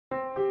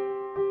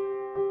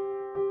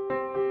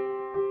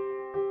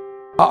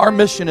Our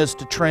mission is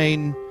to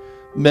train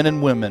men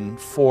and women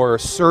for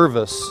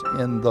service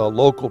in the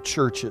local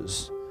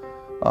churches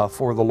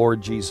for the Lord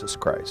Jesus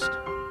Christ.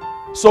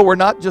 So we're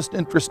not just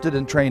interested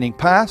in training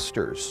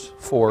pastors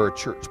for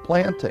church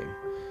planting,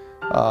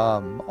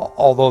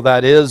 although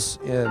that is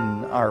in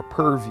our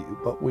purview,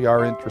 but we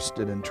are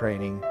interested in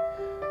training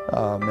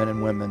men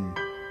and women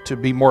to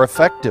be more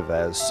effective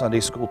as Sunday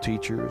school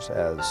teachers,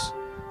 as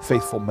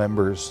faithful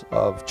members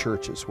of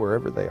churches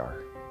wherever they are.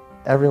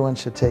 Everyone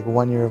should take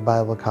 1 year of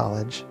Bible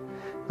college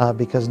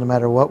because no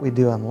matter what we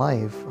do in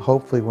life,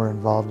 hopefully we're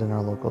involved in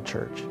our local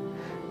church.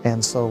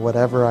 And so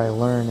whatever I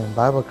learn in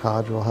Bible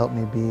college will help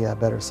me be a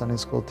better Sunday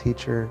school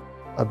teacher,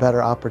 a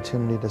better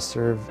opportunity to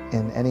serve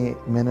in any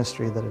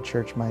ministry that a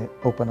church might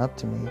open up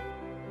to me.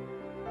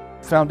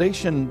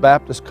 Foundation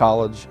Baptist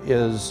College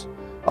is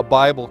a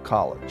Bible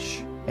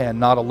college and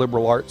not a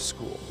liberal arts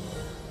school.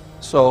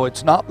 So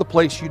it's not the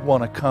place you'd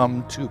want to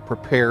come to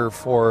prepare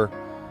for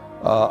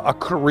a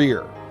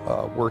career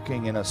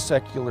working in a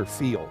secular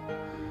field.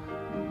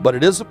 But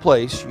it is a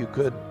place you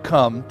could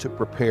come to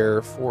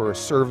prepare for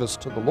service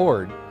to the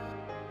Lord.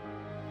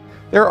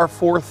 There are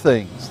 4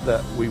 things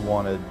that we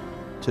wanted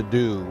to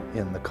do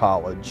in the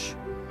college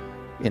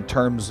in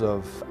terms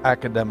of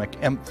academic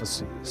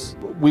emphases.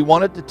 We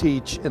wanted to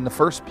teach, in the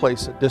first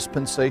place, a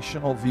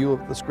dispensational view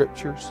of the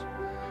Scriptures.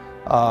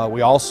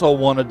 We also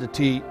wanted to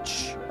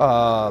teach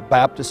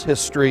Baptist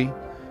history.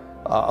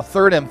 A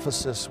third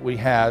emphasis we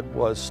had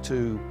was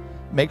to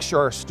make sure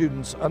our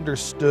students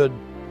understood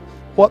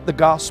what the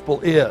gospel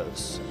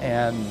is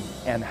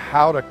and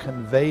how to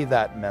convey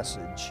that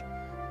message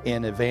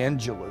in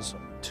evangelism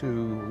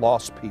to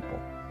lost people.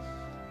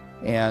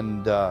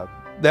 And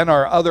then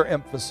our other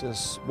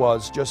emphasis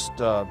was just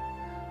to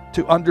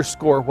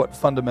underscore what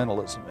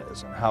fundamentalism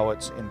is and how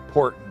it's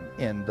important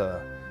in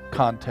the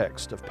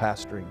context of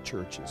pastoring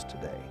churches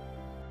today.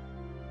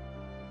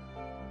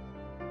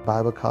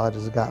 Bible college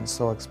has gotten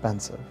so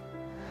expensive.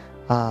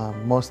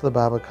 Most of the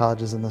Bible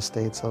colleges in the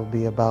States will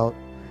be about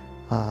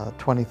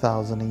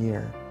 $20,000 a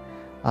year.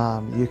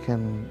 You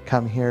can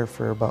come here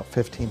for about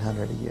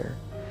 $1,500 a year.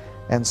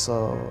 And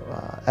so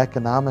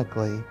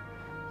economically,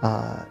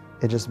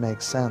 it just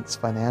makes sense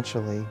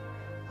financially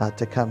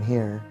to come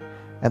here.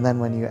 And then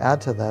when you add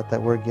to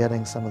that we're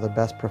getting some of the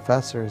best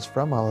professors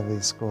from all of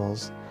these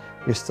schools,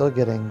 you're still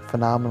getting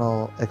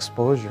phenomenal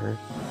exposure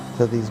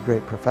to these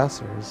great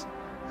professors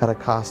at a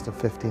cost of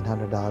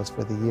 $1,500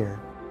 for the year.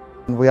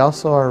 And we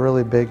also are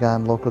really big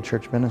on local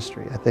church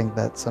ministry. I think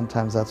that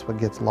sometimes that's what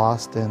gets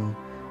lost in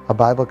a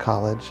Bible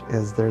college,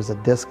 is there's a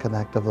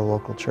disconnect of the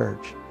local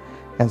church.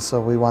 And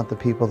so we want the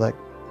people that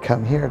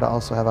come here to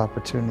also have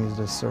opportunities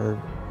to serve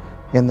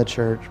in the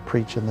church,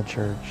 preach in the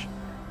church,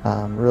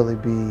 really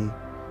be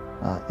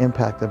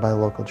impacted by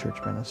local church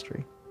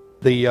ministry.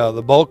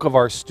 The bulk of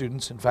our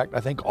students, in fact,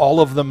 I think all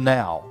of them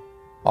now,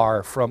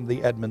 are from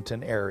the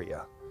Edmonton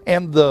area.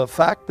 And the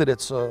fact that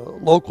it's a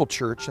local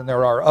church, and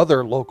there are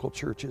other local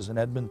churches in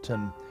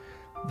Edmonton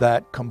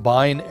that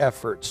combine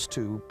efforts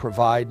to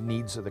provide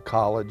needs of the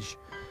college,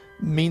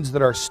 means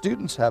that our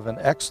students have an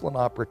excellent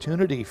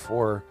opportunity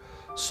for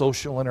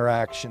social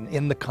interaction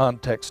in the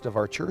context of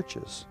our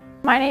churches.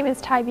 My name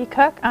is Tybee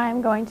Cook.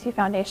 I'm going to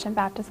Foundation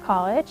Baptist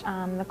College.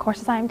 The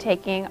courses I'm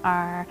taking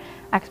are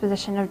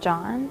Exposition of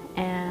John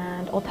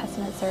and Old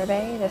Testament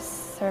Survey, the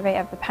Survey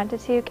of the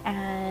Pentateuch,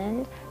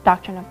 and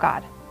Doctrine of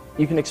God.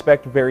 You can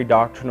expect a very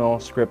doctrinal,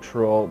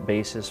 scriptural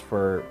basis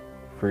for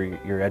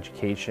your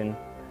education.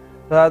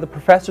 The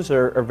professors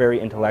are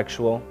very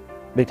intellectual.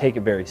 They take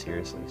it very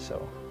seriously.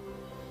 So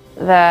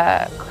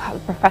The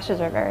professors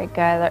are very good.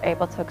 They're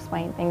able to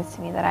explain things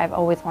to me that I've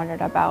always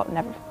wondered about,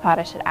 never thought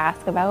I should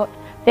ask about.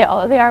 They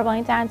are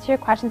willing to answer your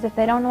questions. If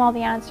they don't know all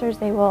the answers,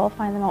 they will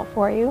find them out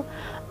for you.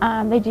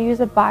 They do use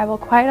the Bible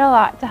quite a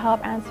lot to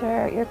help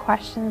answer your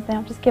questions. They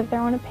don't just give their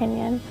own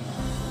opinion.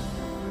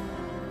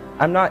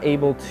 I'm not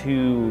able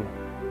to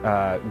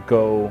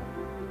go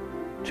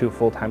to a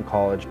full-time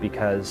college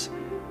because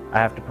I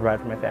have to provide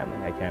for my family.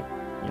 I can't,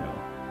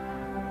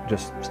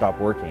 just stop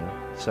working.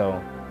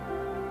 So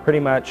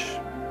pretty much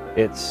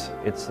it's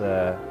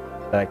that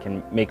I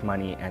can make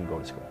money and go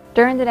to school.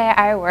 During the day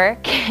I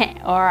work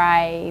or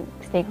I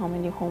stay home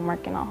and do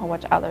homework and a whole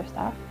bunch of other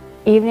stuff.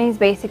 Evenings,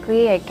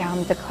 basically, I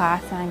come to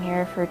class and I'm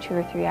here for 2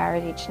 or 3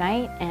 hours each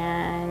night,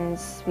 and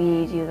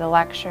we do the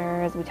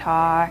lectures, we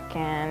talk,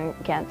 and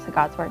get into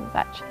God's Word and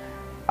such.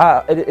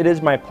 It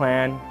is my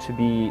plan to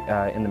be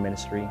in the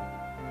ministry,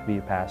 to be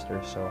a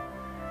pastor, so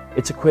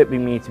it's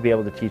equipping me to be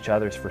able to teach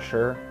others for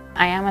sure.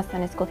 I am a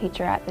Sunday school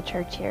teacher at the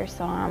church here,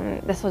 so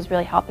this was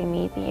really helping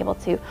me be able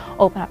to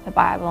open up the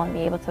Bible and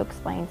be able to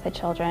explain to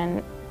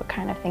children what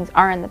kind of things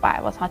are in the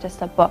Bible. It's not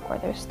just a book where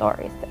there's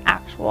stories.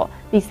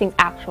 These things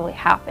actually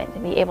happened,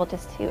 and be able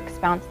just to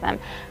expound to them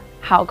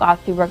how God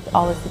worked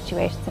all the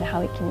situations and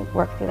how He can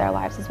work through their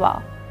lives as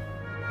well.